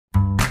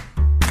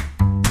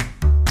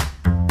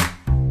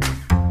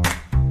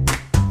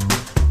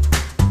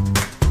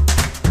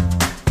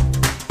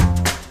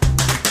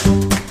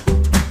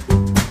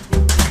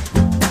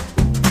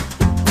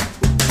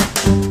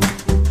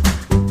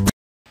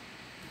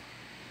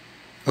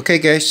Okay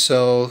guys,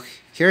 so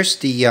here's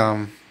the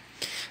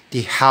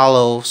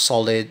hollow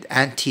solid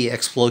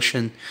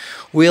anti-explosion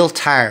wheel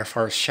tire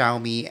for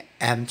Xiaomi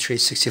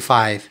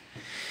m365.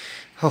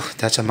 Oh,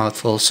 that's a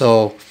mouthful.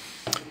 So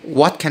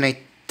what can I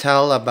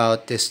tell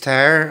about this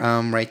tire?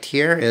 Right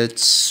here,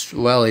 it's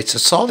a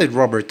solid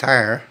rubber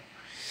tire,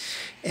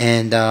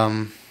 and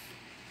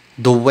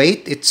the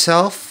weight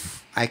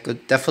itself, I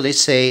could definitely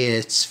say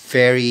it's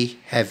very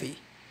heavy.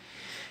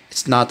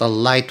 It's not a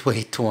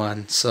lightweight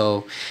one.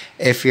 So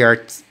if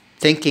you're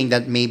thinking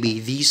that maybe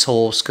these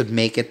holes could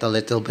make it a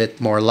little bit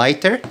more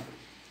lighter,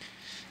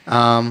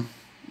 um,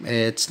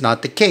 it's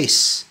not the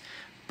case.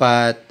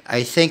 But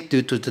I think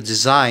due to the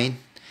design,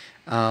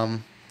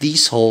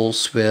 these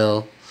holes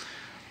will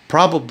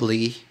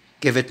probably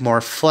give it more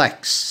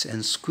flex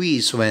and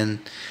squeeze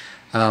when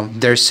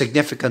there's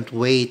significant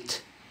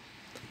weight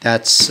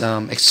that's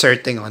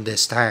exerting on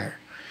this tire.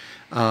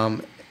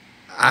 Um,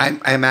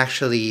 I'm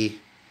actually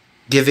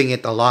giving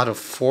it a lot of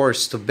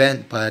force to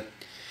bend, but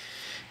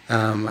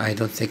I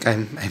don't think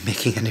I'm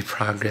making any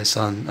progress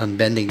on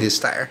bending this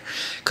tire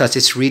because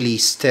it's really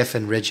stiff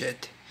and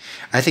rigid.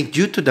 I think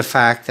due to the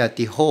fact that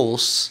the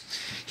holes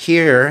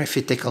here, if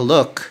you take a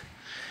look,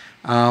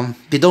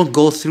 they don't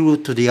go through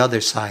to the other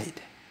side.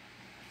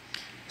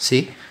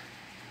 See?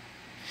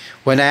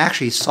 When I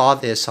actually saw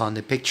this on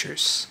the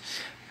pictures,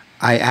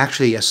 I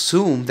actually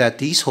assumed that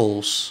these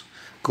holes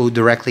go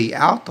directly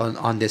out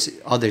on this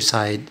other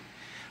side,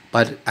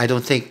 but I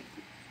don't think,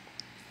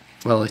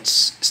 well,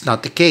 it's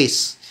not the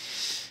case.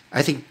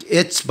 I think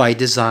it's by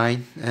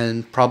design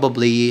and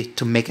probably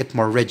to make it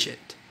more rigid.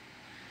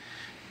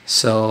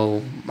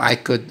 So I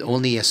could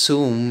only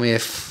assume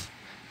if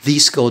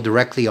these go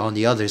directly on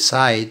the other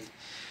side,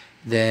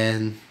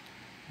 then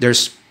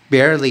there's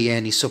barely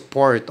any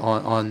support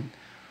on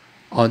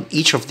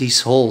each of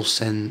these holes,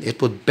 and it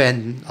would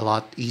bend a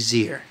lot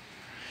easier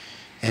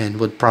and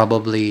would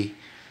probably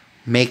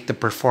make the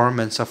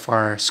performance of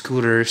our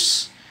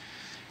scooters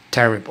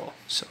terrible.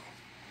 So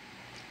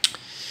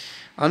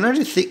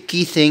another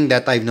key thing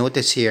that I've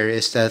noticed here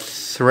is the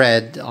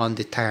thread on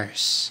the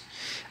tires.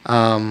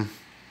 Um,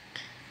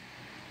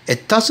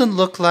 it doesn't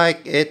look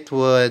like it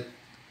would,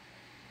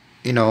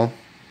 you know,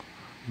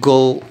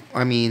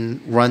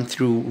 run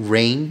through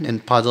rain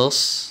and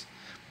puddles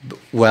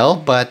well,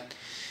 but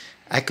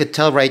I could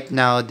tell right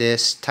now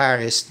this tire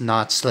is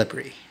not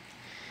slippery.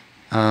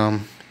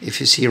 If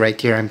you see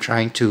right here, I'm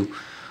trying to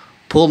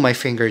pull my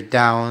finger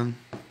down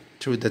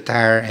through the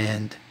tire,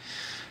 and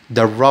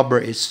the rubber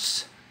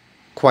is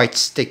quite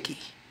sticky,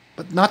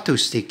 but not too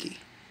sticky.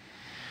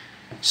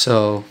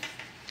 So,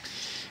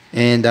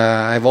 and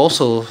I've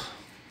also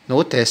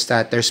noticed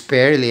that there's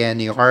barely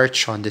any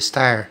arch on this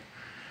tire.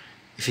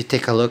 If you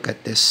take a look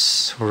at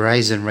this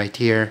horizon right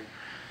here,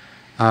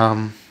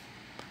 um,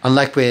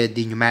 unlike with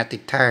the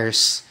pneumatic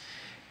tires,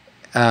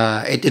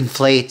 it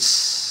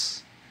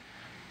inflates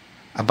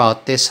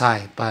about this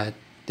high, but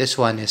this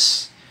one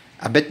is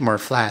a bit more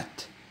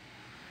flat,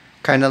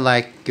 kind of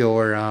like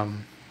your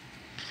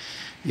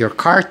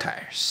car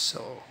tires.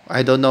 So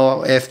I don't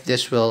know if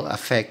this will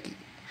affect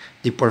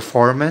the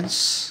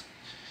performance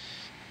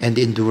and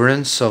the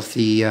endurance of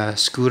the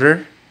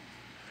scooter.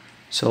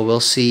 So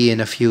we'll see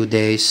in a few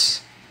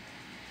days.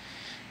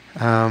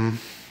 Um,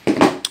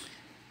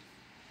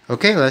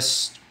 okay,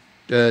 let's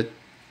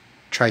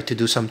try to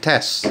do some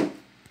tests.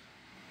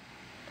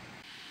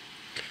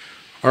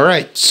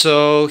 Alright,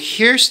 so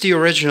here's the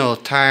original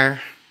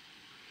tire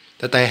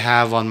that I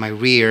have on my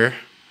rear.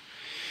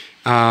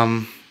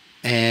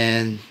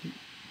 And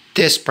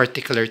this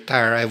particular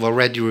tire I've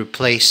already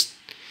replaced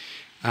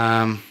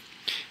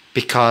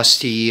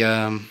because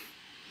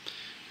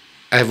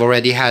I've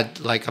already had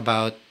like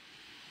about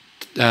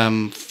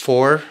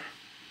 4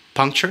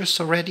 punctures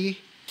already,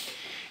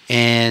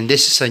 and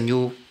this is a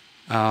new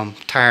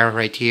tire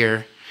right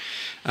here,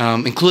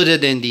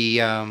 included in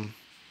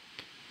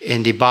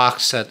the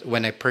box that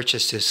when I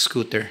purchased this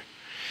scooter.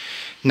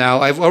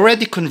 Now I've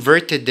already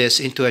converted this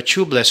into a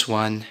tubeless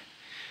one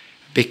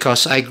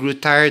because I grew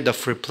tired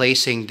of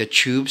replacing the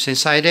tubes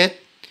inside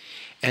it,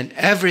 and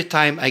every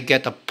time I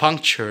get a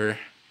puncture,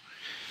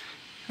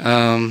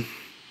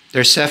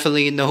 there's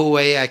definitely no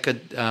way I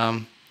could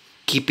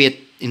keep it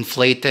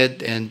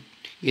inflated and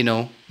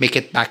make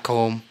it back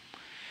home.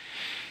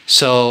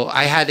 So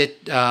I had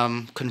it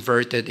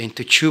converted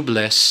into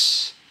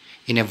tubeless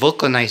in a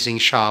vulcanizing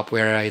shop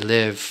where I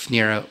live,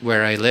 near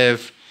where I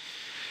live.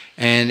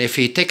 And if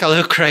you take a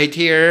look right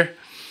here,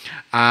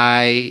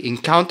 I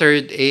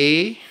encountered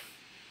a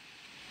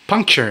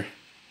puncture,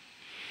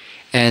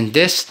 and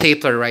this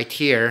stapler right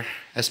here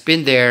has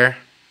been there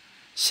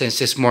since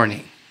this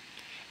morning,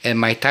 and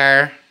my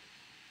tire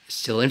is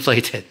still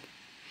inflated.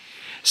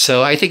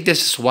 So I think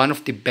this is one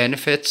of the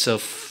benefits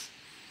of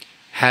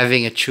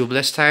having a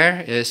tubeless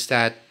tire, is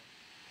that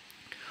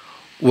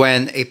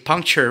when a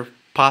puncture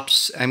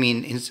penetrates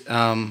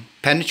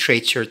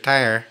your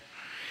tire,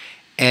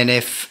 and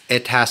if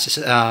it has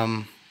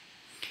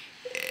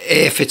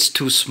if it's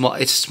too small,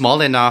 it's small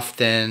enough,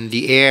 then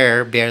the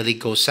air barely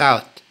goes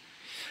out.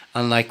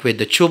 Unlike with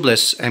the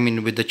tubeless, I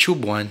mean with the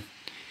tube one,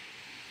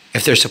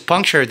 if there's a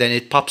puncture, then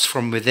it pops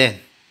from within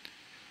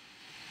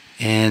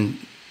and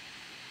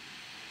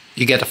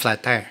you get a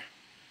flat tire.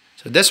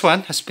 So this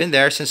one has been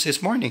there since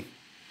this morning.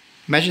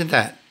 Imagine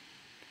that.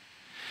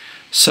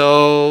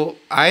 So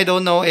I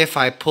don't know if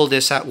I pull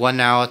this one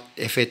out,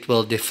 if it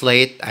will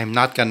deflate. I'm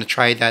not going to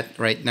try that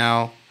right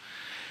now.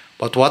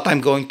 But what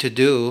I'm going to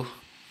do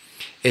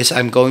is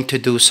I'm going to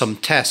do some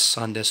tests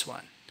on this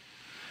one.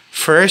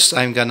 First,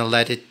 I'm going to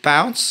let it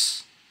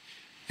bounce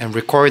and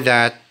record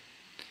that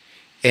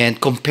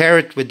and compare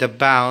it with the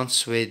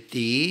bounce with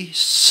the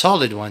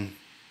solid one.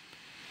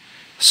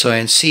 So,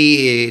 and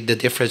see the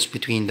difference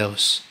between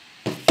those.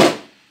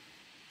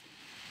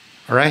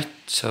 Alright,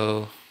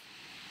 so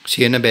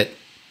see you in a bit.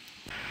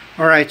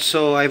 Alright,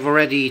 so I've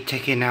already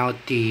taken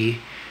out the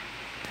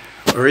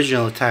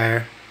original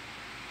tire.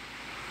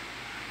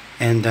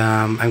 And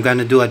I'm going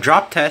to do a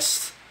drop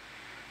test.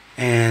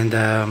 And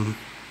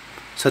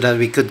so that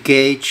we could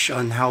gauge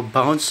on how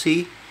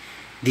bouncy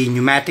the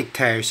pneumatic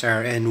tires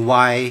are and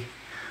why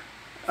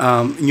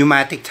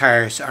pneumatic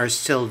tires are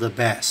still the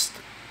best.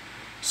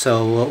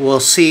 So we'll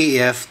see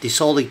if the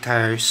solid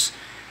tires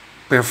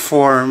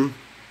perform,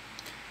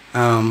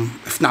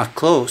 if not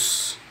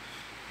close,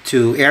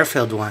 to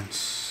air-filled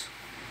ones.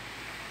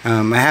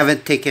 I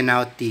haven't taken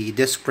out the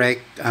disc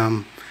brake.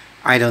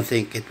 I don't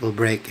think it will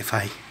break if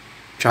I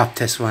drop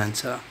this one.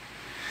 So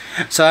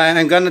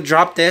I'm gonna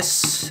drop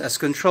this as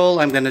control.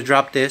 I'm gonna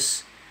drop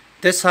this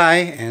high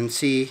and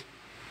see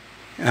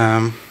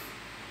how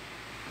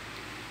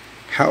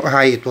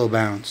high it will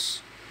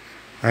bounce.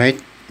 All right,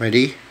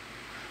 ready?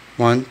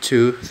 1,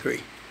 2,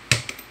 3.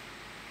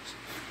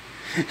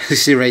 You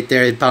see right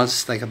there, it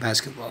bounces like a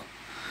basketball.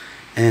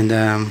 And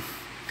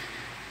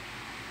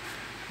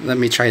let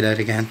me try that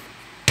again.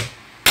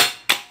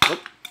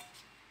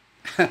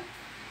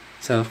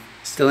 So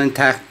still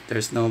intact.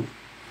 There's no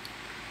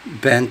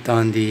bent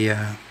on the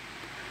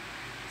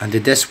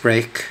disc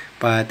brake,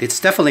 but it's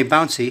definitely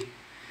bouncy.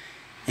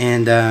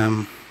 And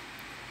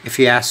if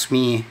you ask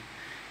me,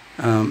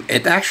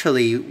 it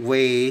actually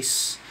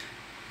weighs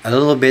a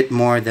little bit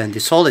more than the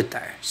solid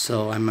tire.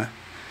 So I'm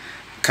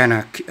kind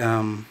of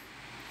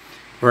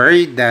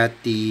worried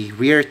that the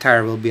rear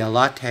tire will be a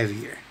lot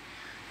heavier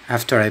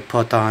after I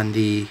put on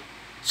the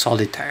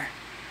solid tire.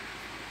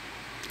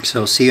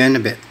 So see you in a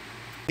bit.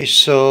 Okay,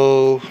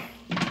 so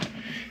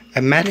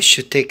I managed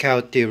to take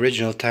out the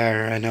original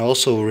tire, and I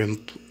also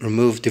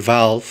removed the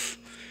valve.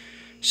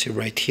 See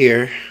right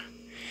here.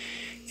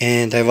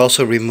 And I've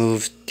also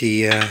removed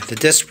the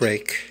disc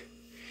brake.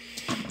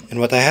 And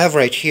what I have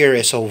right here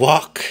is a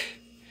wok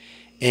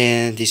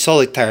and the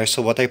solid tire.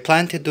 So what I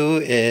plan to do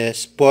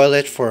is boil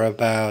it for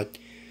about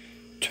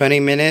 20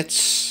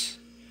 minutes,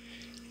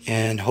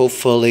 and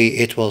hopefully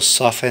it will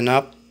soften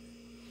up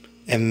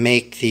and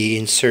make the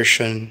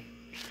insertion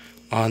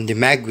on the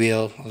mag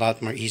wheel a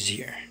lot more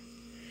easier.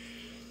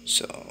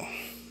 So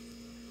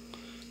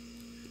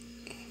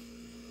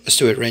let's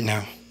do it right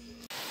now.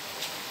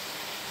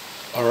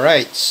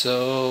 Alright,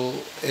 so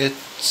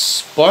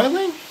it's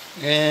boiling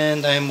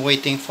and I'm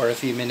waiting for a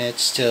few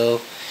minutes till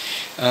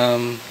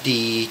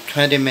the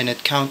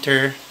 20-minute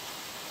counter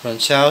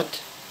runs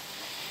out,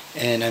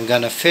 and I'm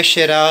gonna fish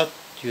it out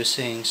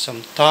using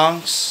some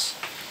tongs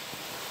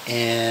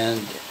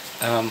and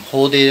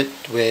hold it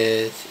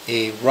with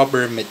a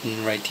rubber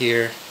mitten right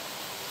here.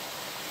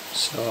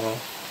 So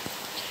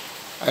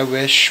I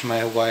wish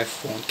my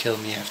wife won't kill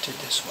me after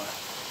this one.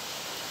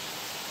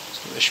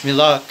 So wish me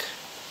luck.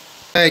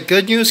 Alright,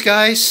 good news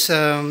guys,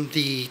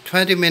 the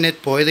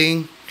 20-minute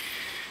boiling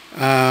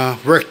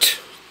worked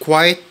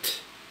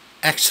quite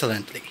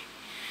excellently.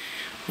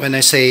 When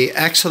I say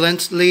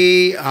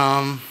excellently,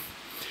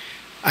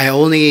 I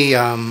only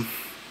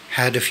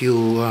had a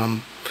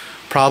few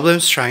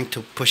problems trying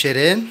to push it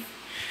in,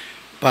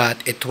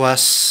 but it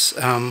was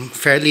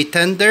fairly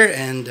tender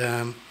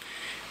and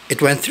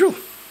it went through.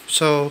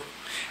 So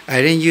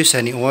I didn't use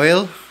any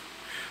oil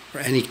or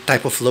any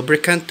type of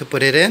lubricant to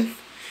put it in.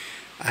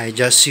 I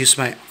just used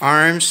my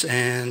arms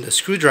and a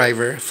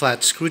screwdriver, a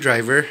flat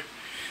screwdriver,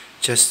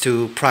 just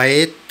to pry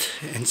it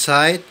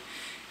inside,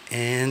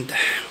 and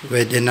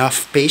with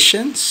enough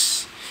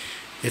patience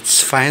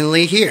it's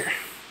finally here.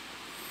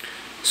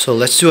 So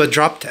let's do a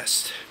drop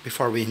test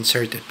before we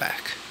insert it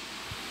back.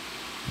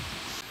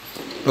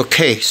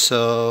 Okay,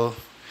 so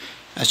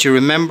as you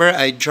remember,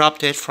 I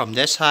dropped it from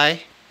this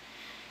high,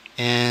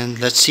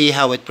 and let's see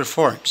how it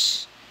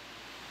performs.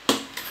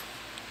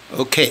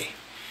 Okay,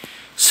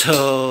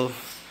 so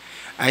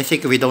I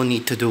think we don't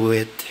need to do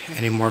it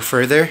any more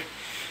further.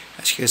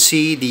 As you can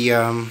see,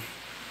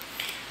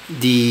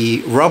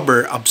 the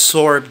rubber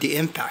absorbed the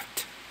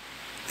impact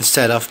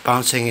instead of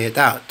bouncing it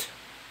out.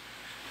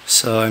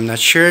 So I'm not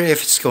sure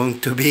if it's going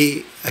to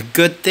be a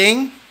good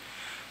thing,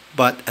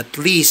 but at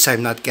least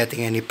I'm not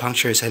getting any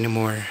punctures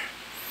anymore.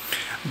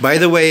 By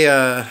the way,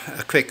 a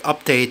quick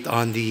update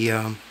on the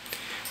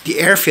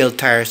air-filled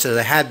tires that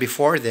I had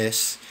before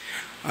this.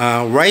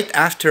 Right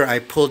after I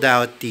pulled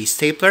out the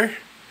stapler,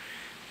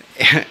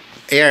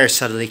 air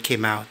suddenly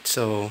came out.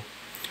 So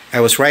I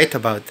was right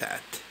about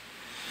that.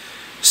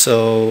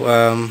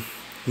 So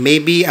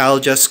maybe I'll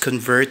just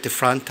convert the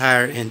front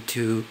tire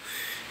into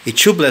a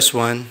tubeless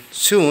one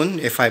soon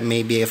if I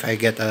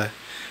get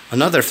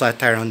another flat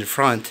tire on the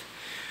front.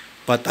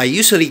 But I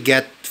usually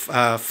get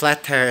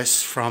flat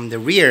tires from the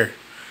rear,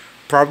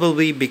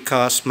 probably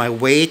because my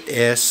weight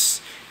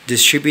is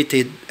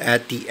distributed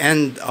at the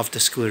end of the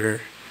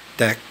scooter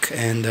deck,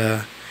 and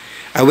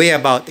I weigh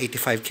about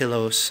 85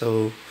 kilos,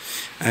 so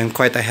I'm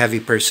quite a heavy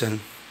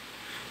person.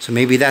 So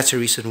maybe that's the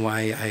reason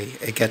why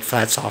I get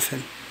flats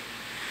often.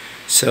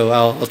 So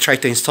I'll try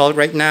to install it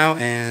right now,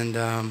 and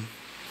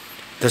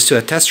let's do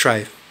a test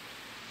drive.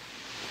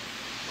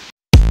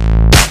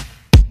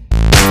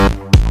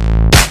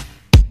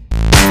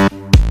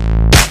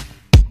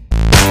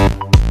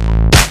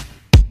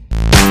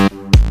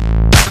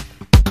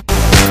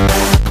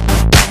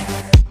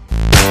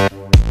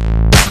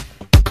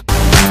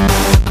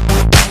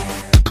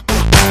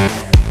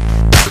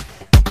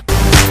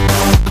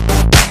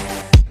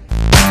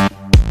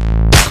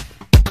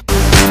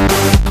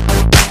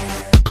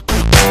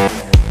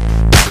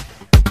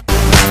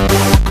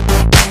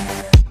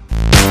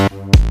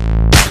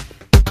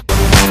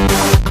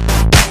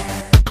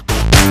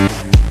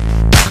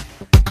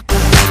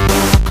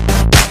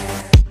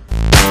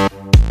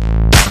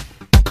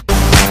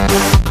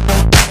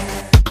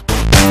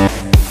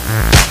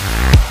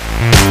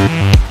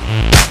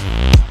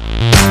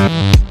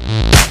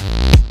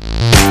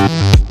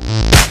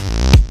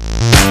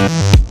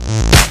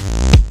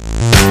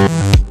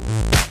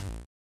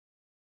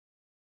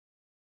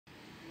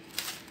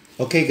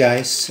 Okay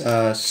guys,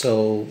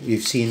 so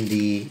you've seen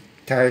the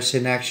tires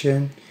in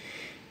action,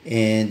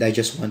 and I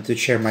just want to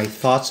share my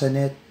thoughts on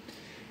it.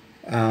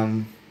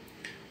 Um,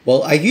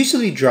 well, I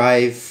usually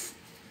drive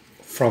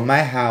from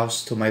my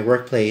house to my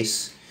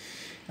workplace,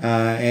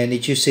 and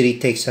it usually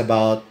takes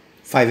about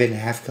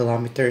 5.5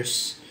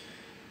 kilometers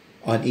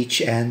on each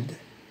end.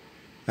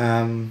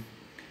 Um,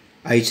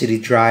 I usually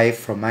drive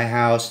from my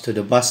house to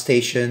the bus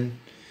station.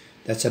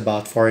 That's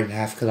about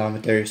 4.5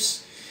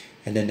 kilometers,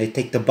 and then I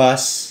take the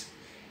bus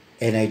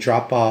and I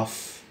drop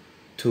off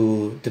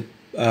to the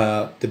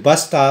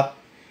bus stop,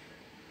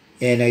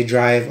 and I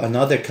drive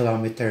another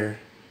kilometer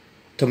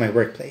to my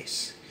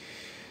workplace.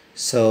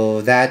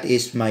 So that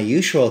is my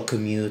usual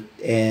commute.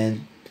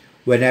 And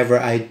whenever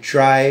I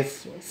drive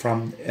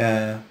from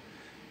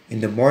in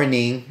the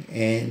morning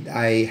and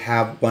I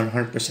have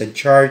 100%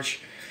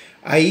 charge,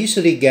 I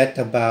usually get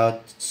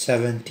about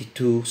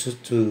 72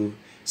 to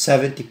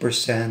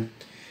 70%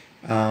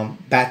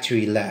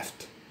 battery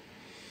left.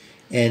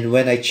 And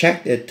when I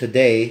checked it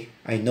today,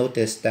 I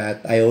noticed that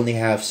I only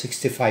have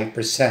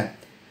 65%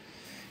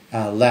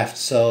 left.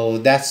 So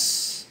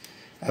that's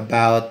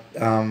about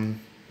 6%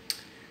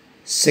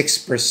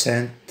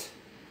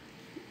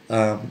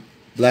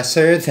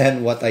 lesser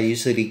than what I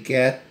usually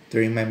get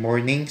during my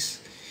mornings.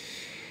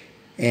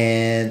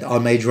 And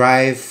on my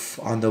drive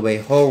on the way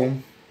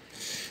home,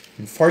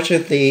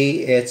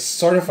 unfortunately, it's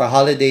sort of a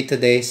holiday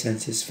today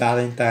since it's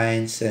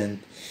Valentine's,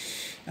 and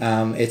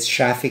it's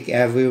traffic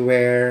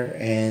everywhere,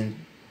 and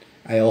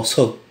I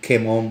also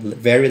came home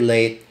very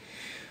late,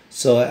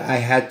 so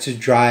I had to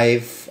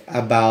drive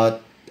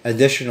about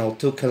additional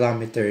 2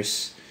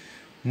 kilometers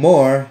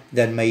more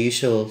than my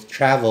usual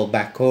travel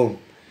back home.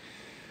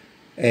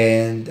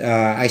 And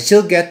I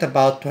still get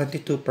about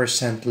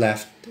 22%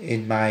 left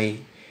in my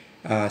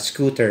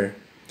scooter.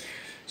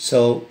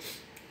 So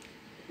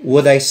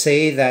would I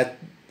say that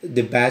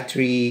the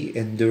battery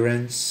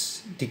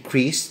endurance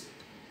decreased?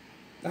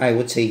 I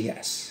would say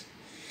yes.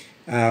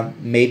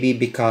 Maybe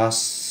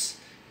because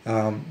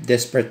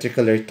this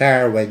particular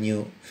tire, when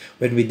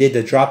we did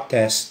the drop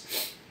test,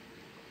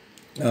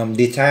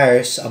 the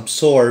tires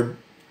absorb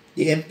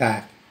the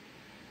impact.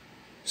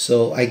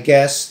 So I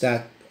guess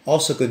that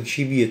also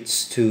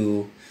contributes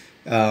to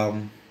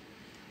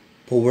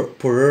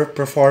poorer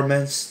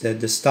performance than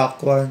the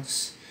stock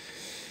ones.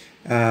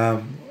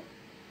 Um,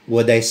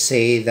 would I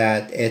say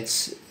that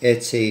it's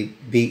a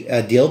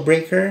deal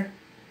breaker?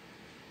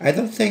 I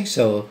don't think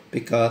so,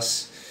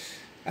 because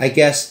I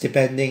guess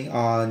depending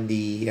on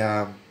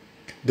the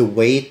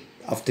weight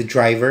of the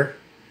driver.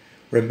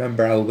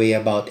 Remember, I weigh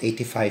about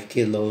 85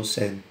 kilos,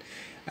 and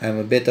I'm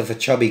a bit of a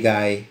chubby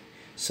guy.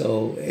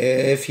 So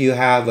if you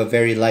have a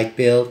very light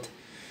build,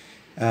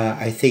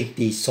 I think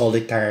the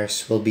solid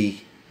tires will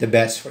be the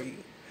best for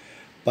you.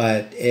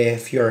 But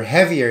if you're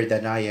heavier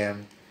than I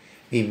am,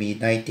 maybe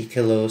 90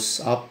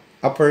 kilos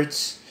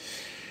upwards,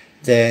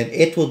 then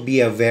it will be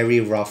a very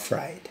rough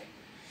ride.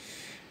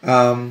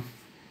 Um,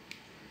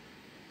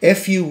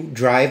 if you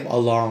drive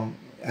along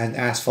an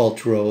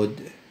asphalt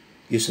road,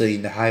 usually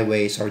in the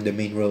highways or the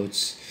main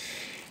roads,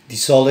 the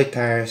solid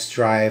tires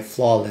drive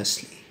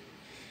flawlessly.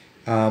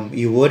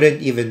 You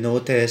wouldn't even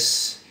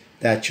notice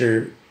that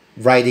you're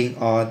riding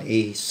on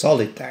a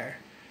solid tire.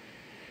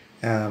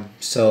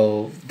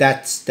 So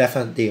that's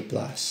definitely a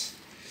plus.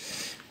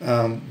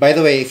 By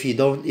the way, if you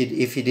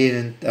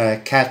didn't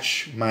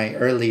catch my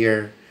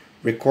earlier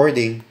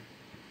recording,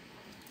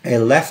 I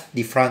left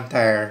the front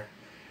tire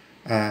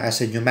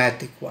as a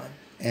pneumatic one,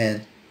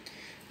 and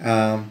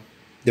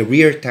the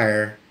rear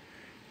tire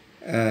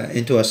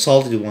into a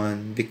solid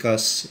one,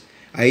 because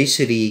I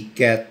usually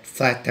get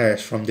flat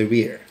tires from the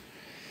rear.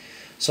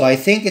 So I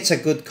think it's a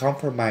good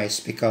compromise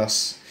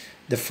because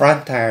the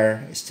front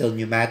tire is still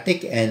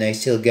pneumatic and I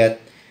still get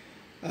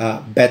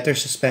better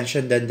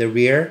suspension than the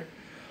rear.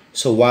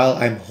 So while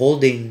I'm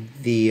holding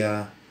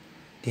the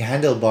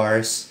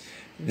handlebars,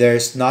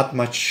 there's not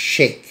much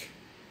shake.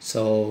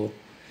 So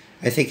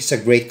I think it's a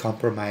great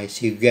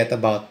compromise. You get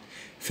about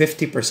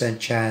 50%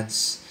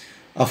 chance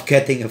of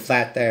getting a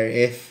flat tire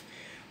if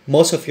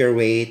most of your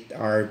weight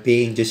are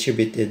being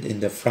distributed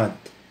in the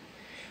front.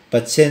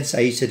 But since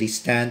I usually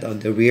stand on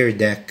the rear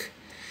deck,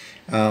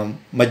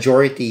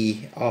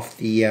 majority of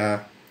the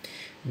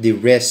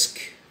risk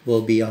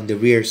will be on the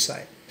rear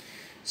side.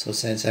 So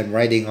since I'm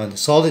riding on the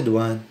solid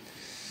one,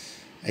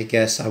 I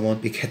guess I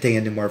won't be getting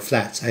any more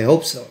flats. I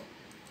hope so.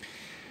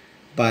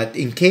 But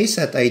in case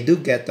that I do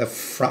get a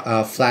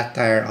flat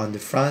tire on the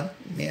front,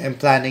 I'm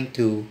planning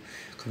to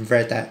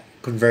convert that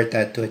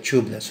to a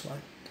tubeless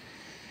one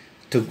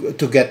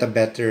to get a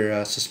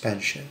better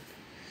suspension.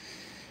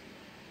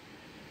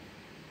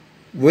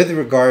 With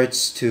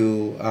regards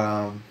to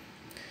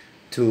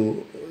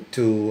to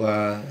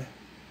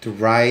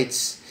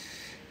rides,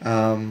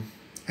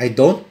 I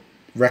don't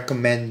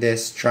recommend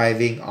this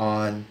driving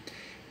on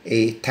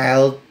a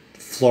tiled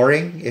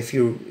flooring. If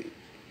you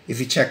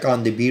check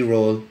on the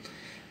B-roll,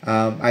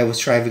 I was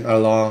driving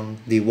along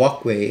the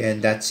walkway,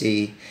 and that's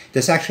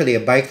actually a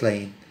bike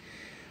lane.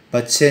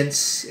 But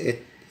since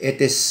it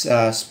is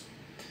the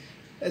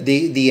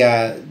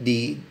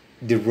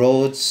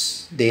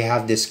roads, they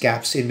have these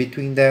gaps in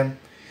between them.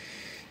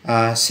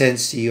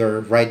 Since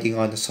you're riding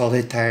on a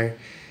solid tire,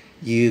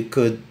 you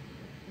could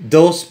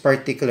those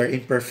particular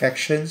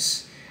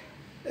imperfections,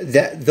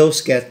 that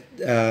those get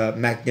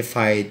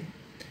magnified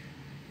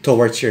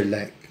towards your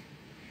leg.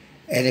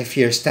 And if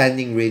you're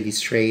standing really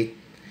straight,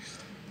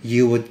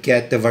 you would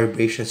get the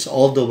vibrations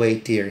all the way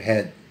to your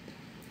head.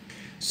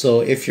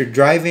 So if you're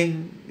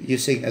driving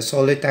using a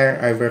solid tire,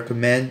 I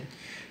recommend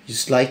you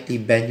slightly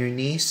bend your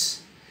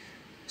knees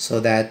so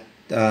that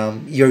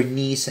your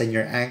knees and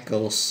your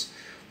ankles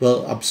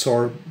will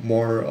absorb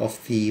more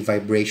of the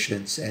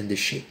vibrations and the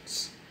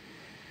shakes.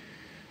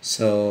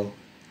 So,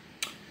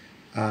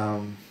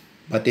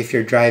 but if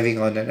you're driving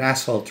on an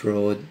asphalt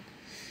road,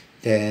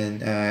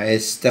 then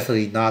it's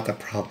definitely not a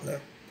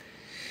problem.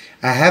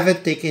 I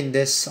haven't taken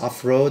this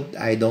off-road.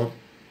 I don't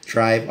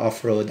drive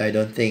off-road. I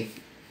don't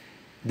think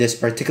this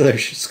particular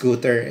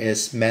scooter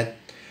is meant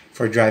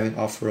for driving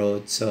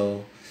off-road.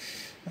 So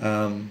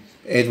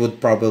it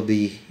would probably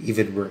be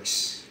even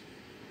worse.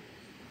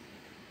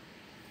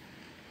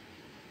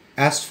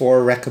 As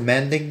for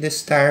recommending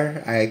this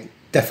tire, I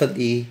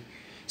definitely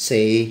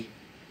say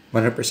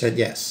 100%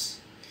 yes.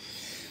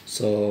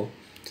 So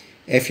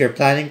if you're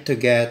planning to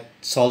get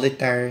solid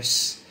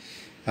tires,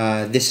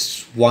 this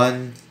is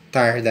one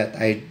tire that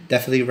I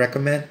definitely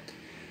recommend,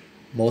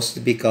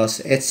 mostly because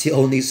it's the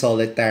only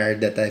solid tire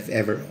that I've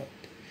ever owned.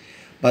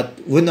 But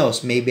who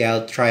knows, maybe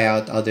I'll try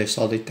out other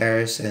solid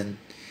tires and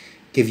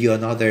give you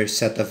another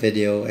set of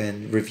video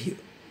and review.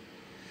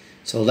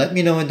 So let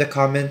me know in the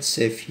comments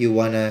if you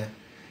want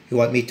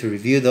me to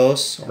review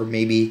those, or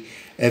maybe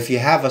if you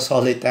have a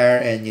solid tire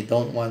and you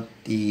don't want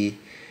the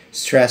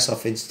stress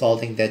of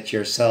installing that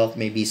yourself,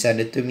 maybe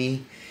send it to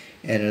me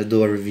and I'll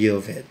do a review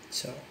of it.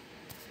 So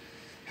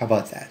how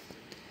about that?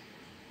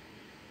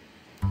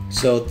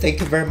 So thank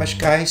you very much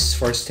guys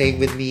for staying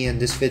with me in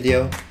this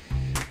video.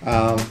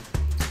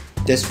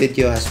 This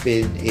video has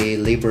been a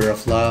labor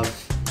of love,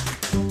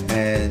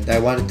 and I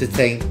wanted to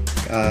thank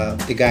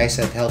the guys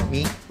that helped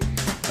me.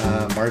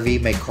 Marvi,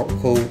 my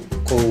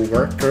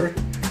co-worker,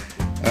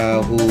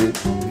 who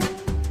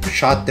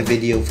shot the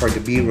video for the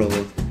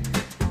B-roll.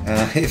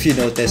 If you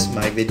notice,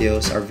 my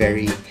videos are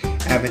very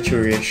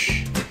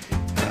amateurish.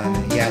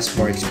 He has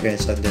more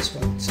experience on this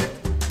one, so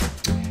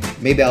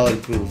maybe I'll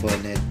improve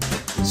on it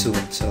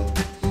soon. So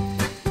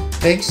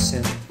thanks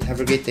and have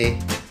a great day.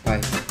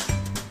 Bye.